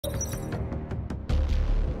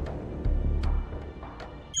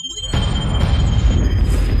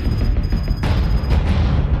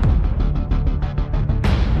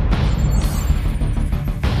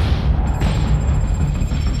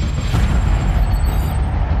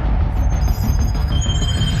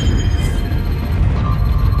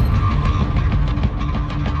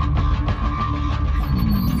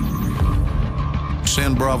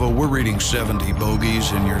Bravo, we're reading 70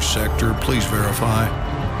 bogeys in your sector. Please verify.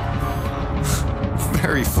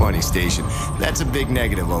 Very funny, Station. That's a big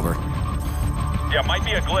negative, over. Yeah, might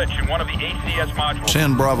be a glitch in one of the ACS modules.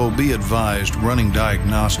 10 Bravo, be advised, running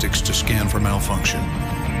diagnostics to scan for malfunction.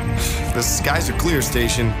 The skies are clear,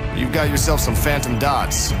 Station. You've got yourself some phantom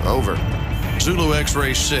dots. Over. Zulu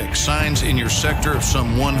X-Ray 6, signs in your sector of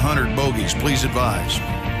some 100 bogeys. Please advise.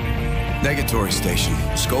 Negatory, Station.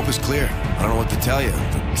 Scope is clear. I don't know what to tell you.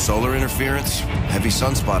 Solar interference, heavy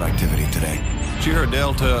sunspot activity today. Sierra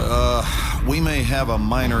Delta, we may have a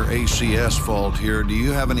minor ACS fault here. Do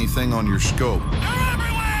you have anything on your scope? They're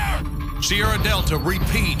everywhere! Sierra Delta,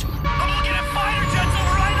 repeat. I'm looking at fighter jets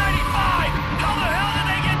over I-95! How the hell did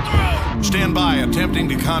they get through? Stand by, attempting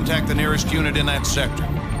to contact the nearest unit in that sector.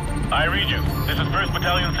 I read you. This is 1st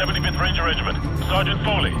Battalion, 75th Ranger Regiment. Sergeant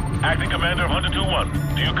Foley, acting commander of Hunter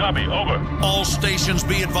 2-1. Do you copy? Over. All stations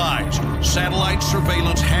be advised. Satellite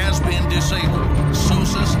surveillance has been disabled.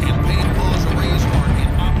 SOSUS and paid pause arrays are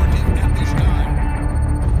inoperative at this time.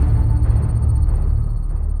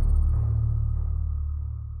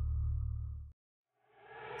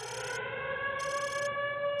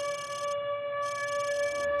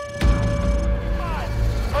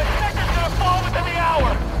 My sector's gonna fall within the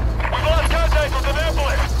hour! We've lost contact with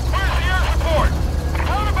Annapolis! Where's the air support?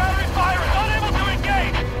 Counter battery fire is unable to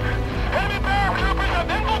engage! Enemy paratroopers have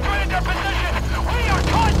infiltrated their position! We are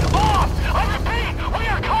cut off! I repeat, we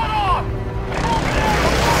are cut off!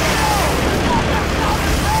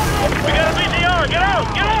 We got a BTR! Get out!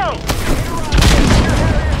 Get out!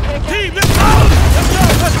 Team, let's go! Let's go!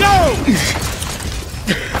 Let's go!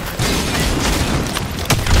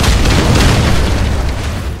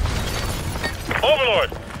 Overlord,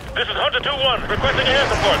 this is Hunter 2-1, requesting air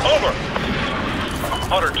support. Over.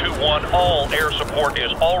 Hunter 2-1, all air support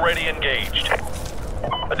is already engaged.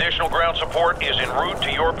 Additional ground support is en route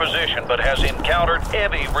to your position, but has encountered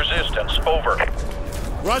heavy resistance. Over.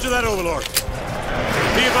 Roger that, Overlord.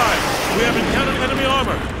 Be advised, we have encountered enemy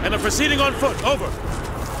armor and are proceeding on foot. Over.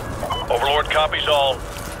 Overlord copies all.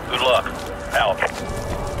 Good luck. Out.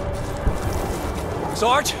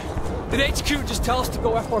 Sarge, did HQ just tell us to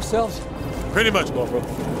go F ourselves? Pretty much, Corporal.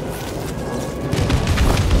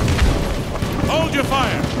 Hold your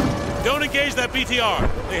fire. Don't engage that BTR.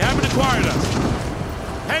 They haven't acquired us.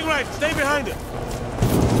 Hang right. Stay behind it.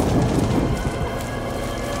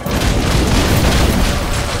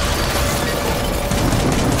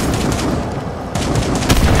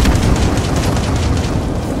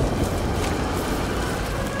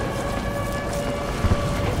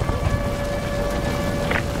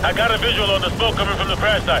 I got a visual on the smoke coming from the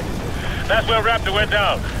crash site. That's where Raptor went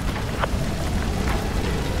down.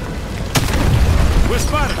 We're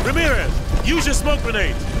spotted. Ramirez, use your smoke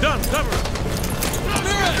grenades. Done. Cover it.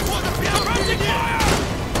 Ramirez! What the hell? Fire!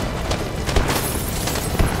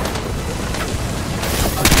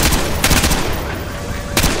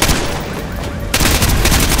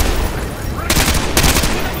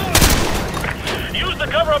 Use the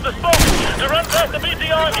cover of the smoke to run past the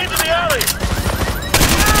BTR into the alley.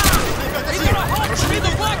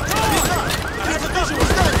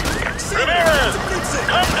 Ramirez,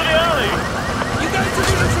 come to the alley. You guys are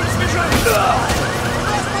doing transmission!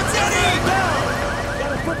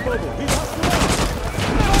 Got a foot mobile. He's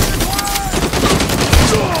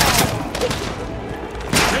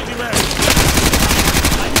changing back.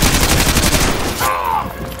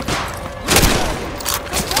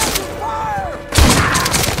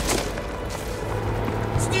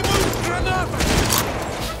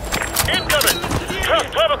 Incoming. Truck,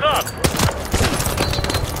 12 o'clock.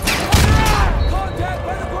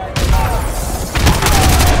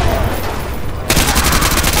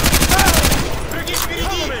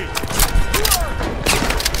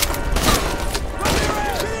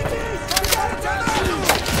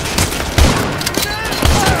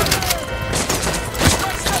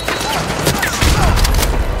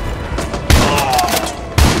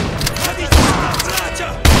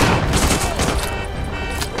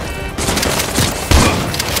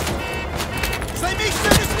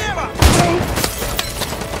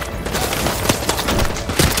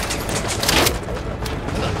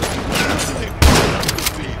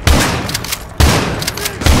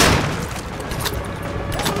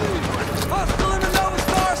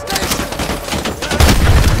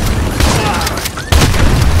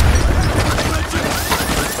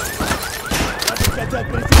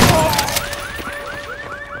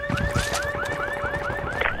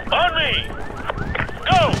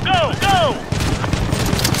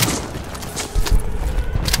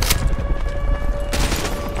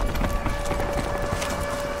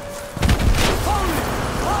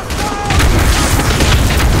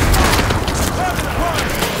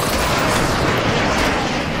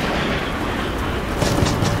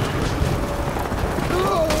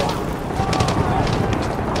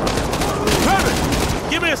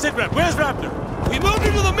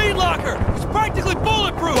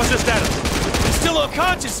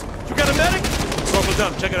 got a medic? Corporal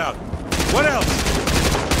Dunn, check it out. What else?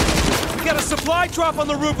 We got a supply drop on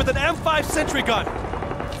the roof with an M5 sentry gun.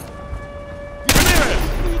 Ramirez,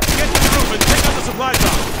 get to the roof and take out the supply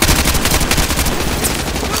drop.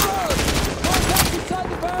 Contact inside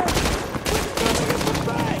the barn!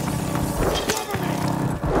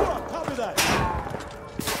 Copy that.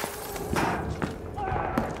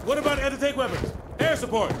 What about anti-tank weapons? Air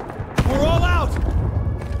support. We're all out!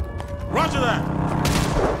 Roger that.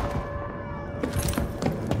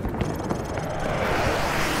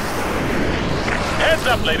 Heads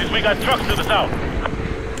up, ladies. We got trucks to the south.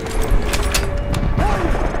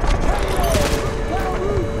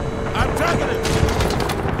 I'm tracking it.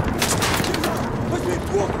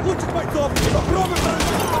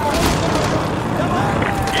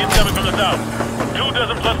 Incoming from the south.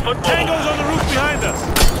 24 foot Tango's on the roof behind us.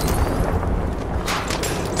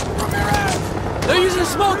 They're using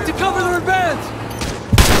smoke to cover their advance!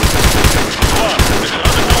 This is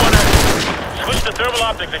 101. Switch to thermal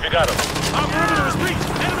optics if you got them. Our perimeter is breached.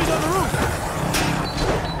 Enemies on the roof.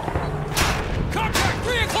 Contact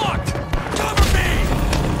 3 o'clock! Cover me!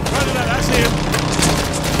 Roger that. I see him.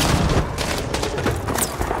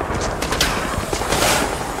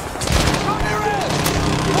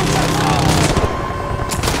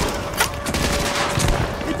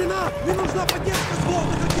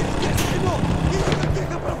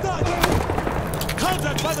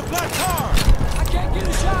 Contact by the black car! I can't get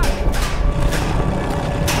a shot!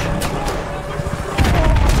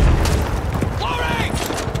 Loading!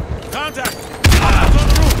 Contact! Hostiles on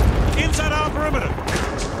the roof! Inside our perimeter!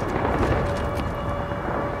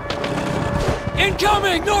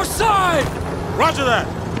 Incoming! North side! Roger that!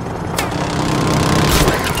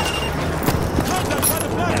 Contact by the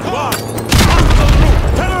black car! Hostiles on the roof!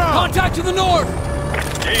 Turn around! Contact to the north!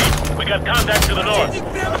 Team, we got contact to the north.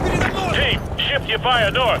 Team, shift your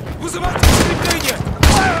fire north.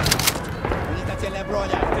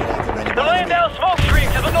 They're laying down smoke screen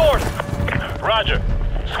to the north. Roger.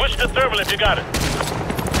 Switch to thermal if you got it.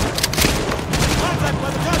 Contact by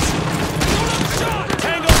the guns! Shot!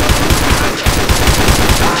 Tango on the roof behind us!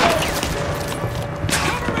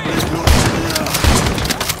 Cover me!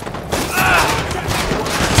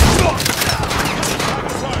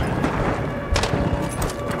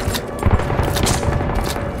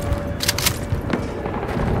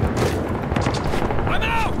 I'm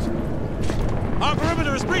out! Our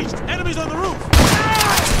perimeter is breached! Enemies on the roof!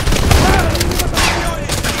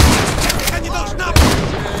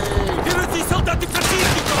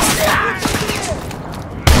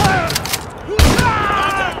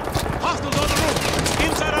 Contact! Hostiles on the roof!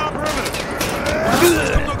 Inside our perimeter!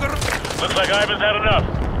 Looks like Ivan's had enough.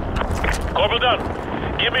 Corporal Dunn,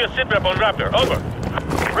 give me a sit-rep on Raptor. Over.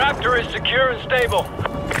 Raptor is secure and stable.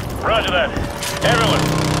 Roger that. Everyone,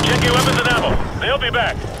 check your weapons and ammo. They'll be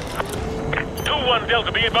back. 2-1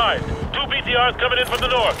 Delta, be advised. 2 BTRs coming in from the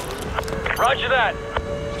north. Roger that.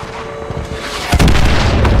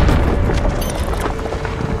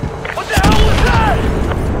 What the hell was that?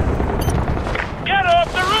 Get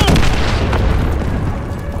off the roof!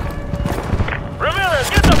 Ramirez,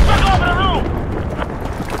 get the fuck off the roof!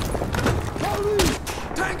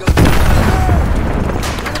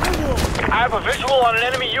 I have a visual on an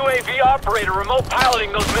enemy UAV operator remote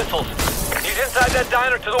piloting those missiles. He's inside that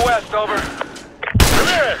diner to the west, over.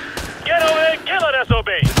 Ramirez, get over there and kill that SOB!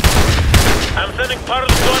 I'm sending part of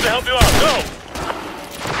the squad to help you out. Go!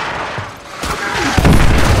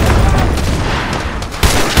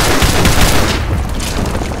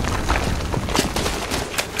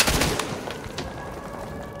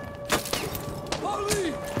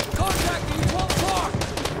 Holy! Contacting 12 o'clock!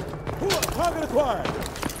 Target acquired!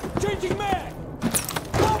 Changing mag!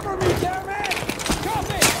 Cover me, damn it!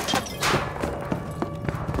 Copy!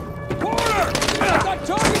 Corner! I got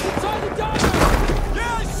targets inside the diner!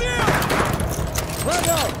 Yeah, I see him! Frag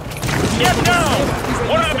out! Get down!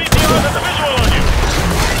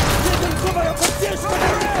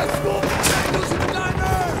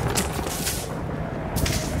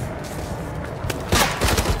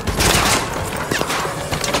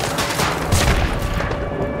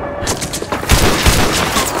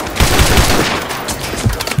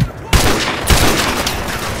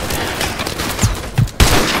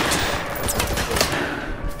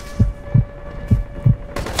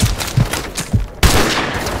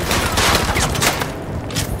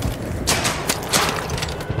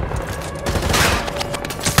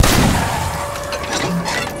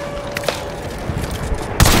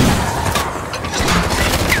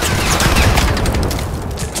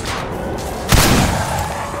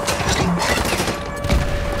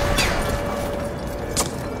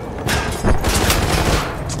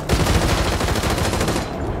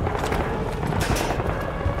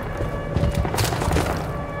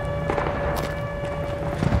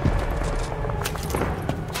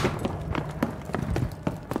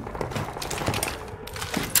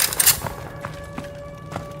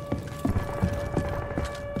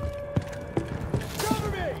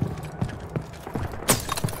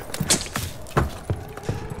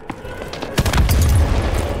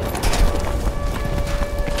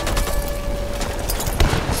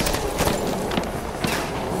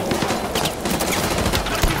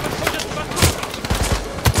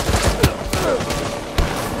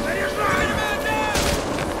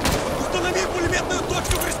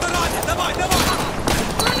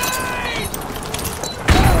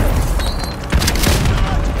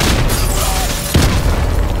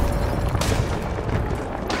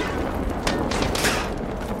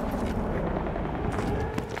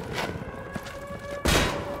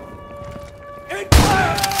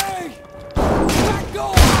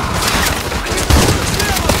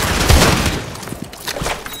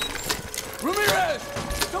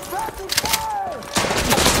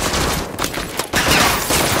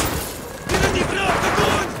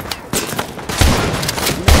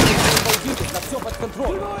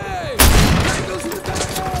 Keep away! Tango's in the back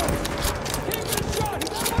door! Keep it shot!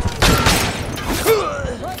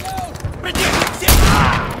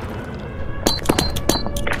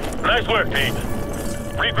 Nice work, team.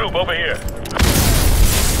 Regroup over here.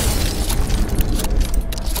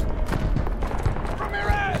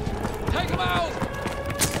 Ramirez! Take him out!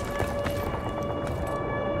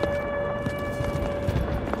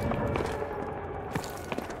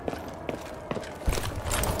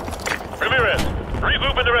 Ramirez,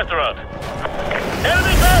 regroup in the restaurant.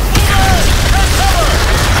 Enemy fast movers! Take cover!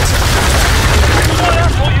 Come on,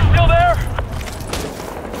 asshole, you still there?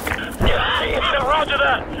 Yeah, roger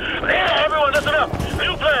that. Yeah, everyone, listen up.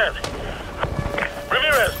 New plan.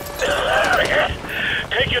 Ramirez,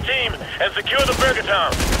 take your team and secure the Burger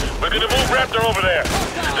Town. We're gonna move Raptor over there.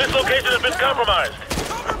 This location has been compromised.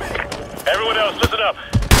 Everyone else, listen up.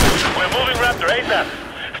 We're moving Raptor ASAP.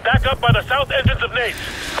 Stack up by the south entrance of Nate's.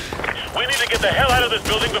 We need to get the hell out of this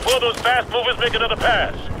building before those fast movers make another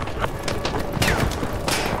pass.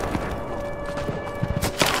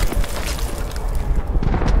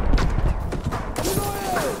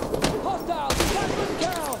 Hostiles! Attack the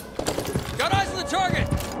town! Got eyes on the target!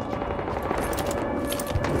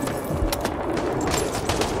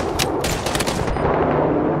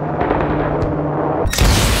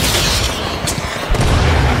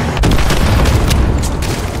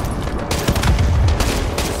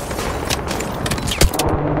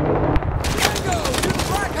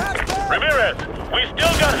 Ramirez, we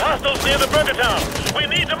still got hostiles near the Burger Town. We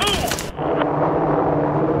need to move.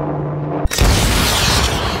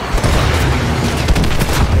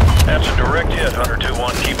 That's a direct hit, Hunter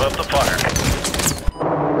 2-1. Keep up the fire.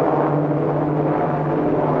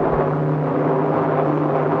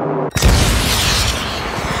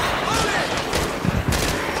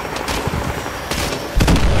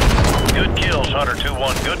 Good kills, Hunter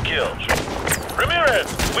 2-1. Good kills. Ramirez,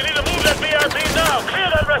 we need to move that BRP now. Clear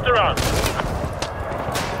that restaurant.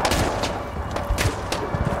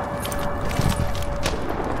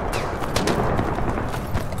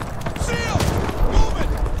 Seal! Moving!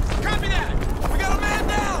 Copy that! We got a man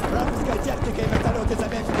down!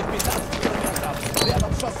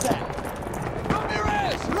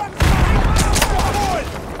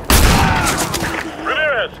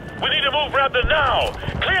 Ramirez, we need to move Raptor now.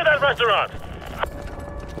 Clear that restaurant.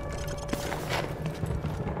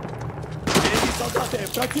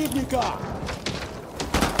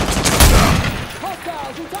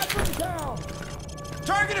 Hostiles! Attack the town!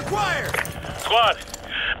 Target acquired! Squad,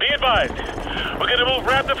 be advised. We're gonna move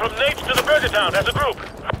Raptor from Nate's to the Burger Town as a group.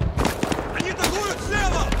 I need the loot of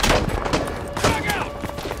Silva! Back out!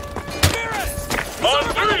 Ramirez! He's On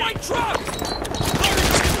over by the three. white truck!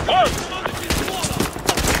 1,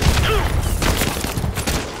 2,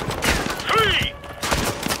 3.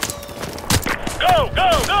 Go, go,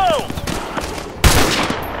 go!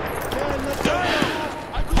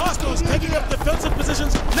 Hostiles taking up defensive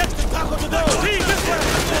positions next to Taco Today. Team, this way!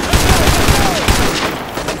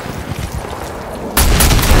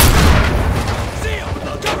 Seal!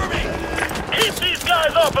 Cover me! Keep these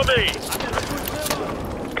guys off of me!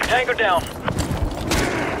 Tango down.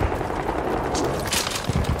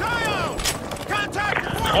 Dio! Contact!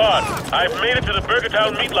 Squad, I've made it to the Burger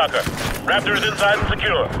Town meat locker. Raptor is inside and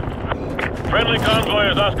secure. Friendly convoy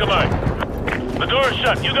is Oscar Mike. The door is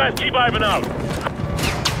shut. You guys keep Ivan out.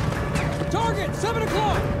 Target! 7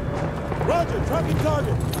 o'clock! Roger, tracking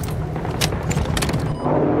target.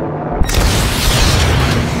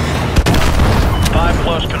 Five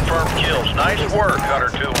plus confirmed kills. Nice work, Hunter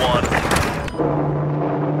 2-1.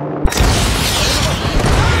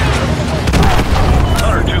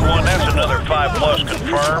 Hunter 2-1, that's another 5 plus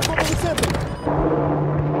confirmed.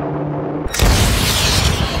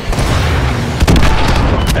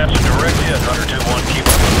 That's a direct hit, Hunter 2-1. Keep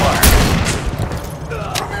up the fire.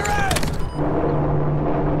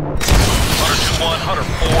 Hunter 2-1, Hunter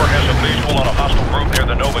 4 has a visual on a hostile group near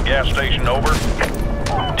the Nova gas station, over.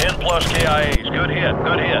 10 plus KIAs. Good hit,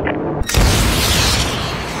 good hit.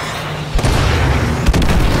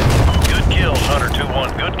 Good kills, Hunter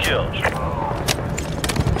 2-1. Good kills.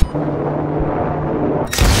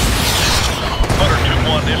 Hunter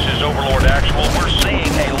 2-1, this is Overlord Actual. We're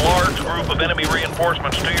seeing a large group of enemy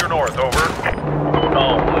reinforcements to your north, over.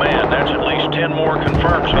 Oh man, that's at least 10 more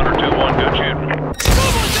confirms, Hunter 2-1. Good shooting.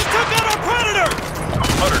 Someone just took out our predator!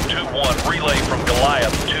 Hunter 2-1, relay from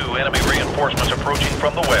Goliath 2. Enemy reinforcements approaching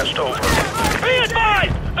from the west, over. Be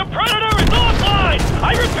advised! The Predator is offline!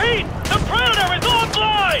 I repeat, the Predator is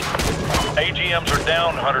offline! AGMs are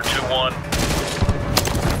down, Hunter 2-1.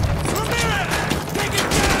 Ramirez! Take it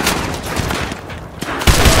down!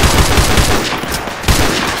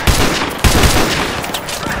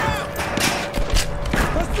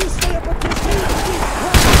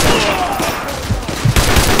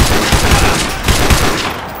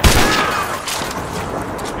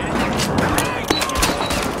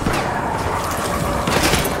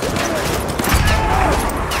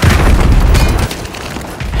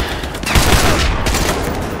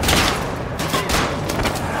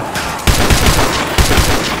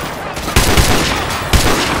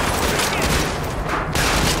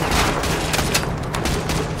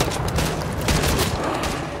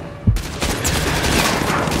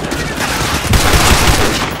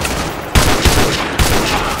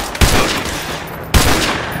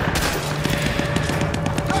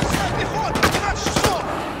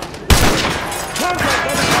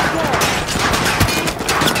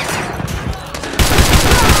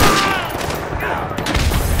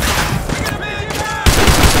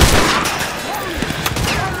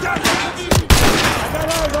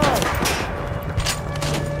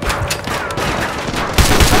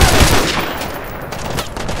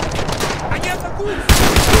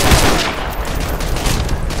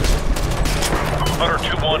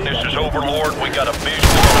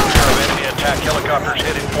 helicopters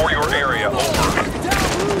headed for your area. Over.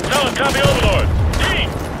 Solid copy, Overlord. Team,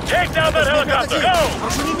 take down that helicopter. Go!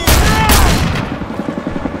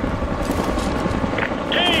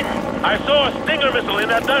 Team, I saw a Stinger missile in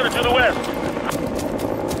that diner to the west.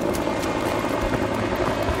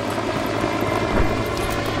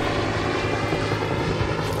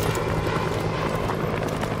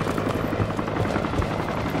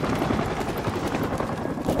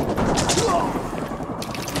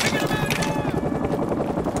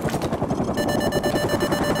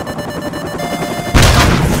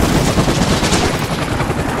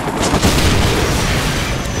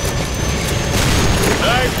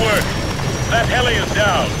 That heli is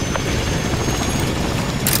down.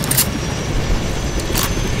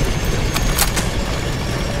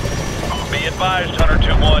 Be advised, Hunter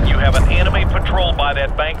 2-1, you have an enemy patrol by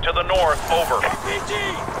that bank to the north. Over. RPG!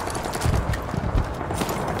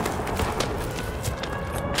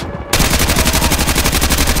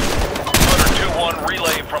 Hunter 2-1,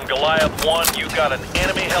 relay from Goliath 1. You've got an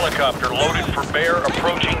enemy helicopter loaded for bear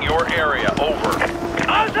approaching your area. Over.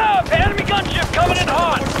 Eyes up! Enemy gunship coming in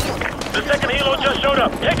hot! The second helo just showed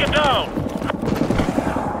up. Take it down.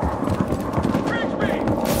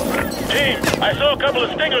 Team, I saw a couple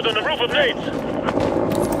of Stingers on the roof of Nate's.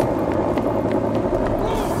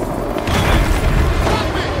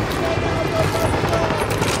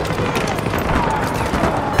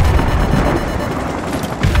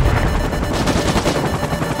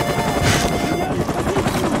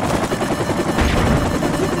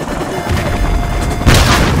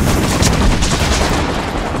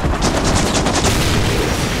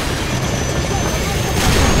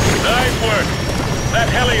 That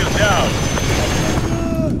heli is down.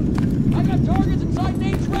 I got targets inside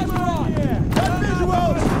Nate's restaurant. Got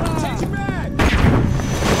visuals! Changing back!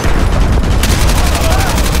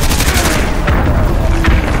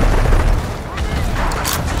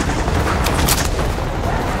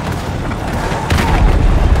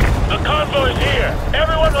 The convoy's here.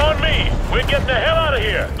 Everyone on me. We're getting the hell out of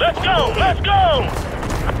here. Let's go. Let's go.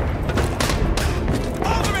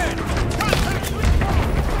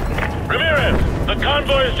 Ramirez, the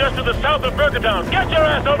convoy is just to the south of Burgertown. Get your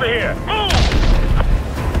ass over here. Move!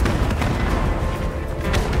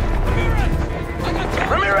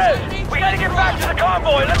 Ramirez, we gotta get back to the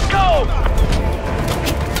convoy. Let's go!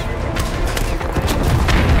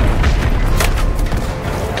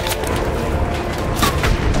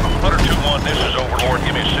 Hunter 2-1, this is Overlord.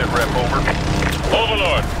 Give me a sit rep. Over.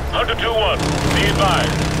 Overlord, Hunter 2-1, be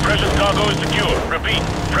advised. Precious cargo is secure. Repeat,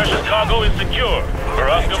 precious cargo is secure. For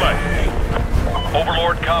Oscar Mike.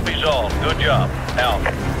 Overlord copies all. Good job. Out.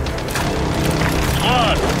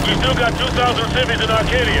 Squad, we still got 2,000 civvies in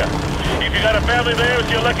Arcadia. If you got a family there, it's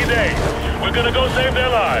your lucky day. We're gonna go save their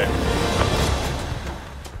lives.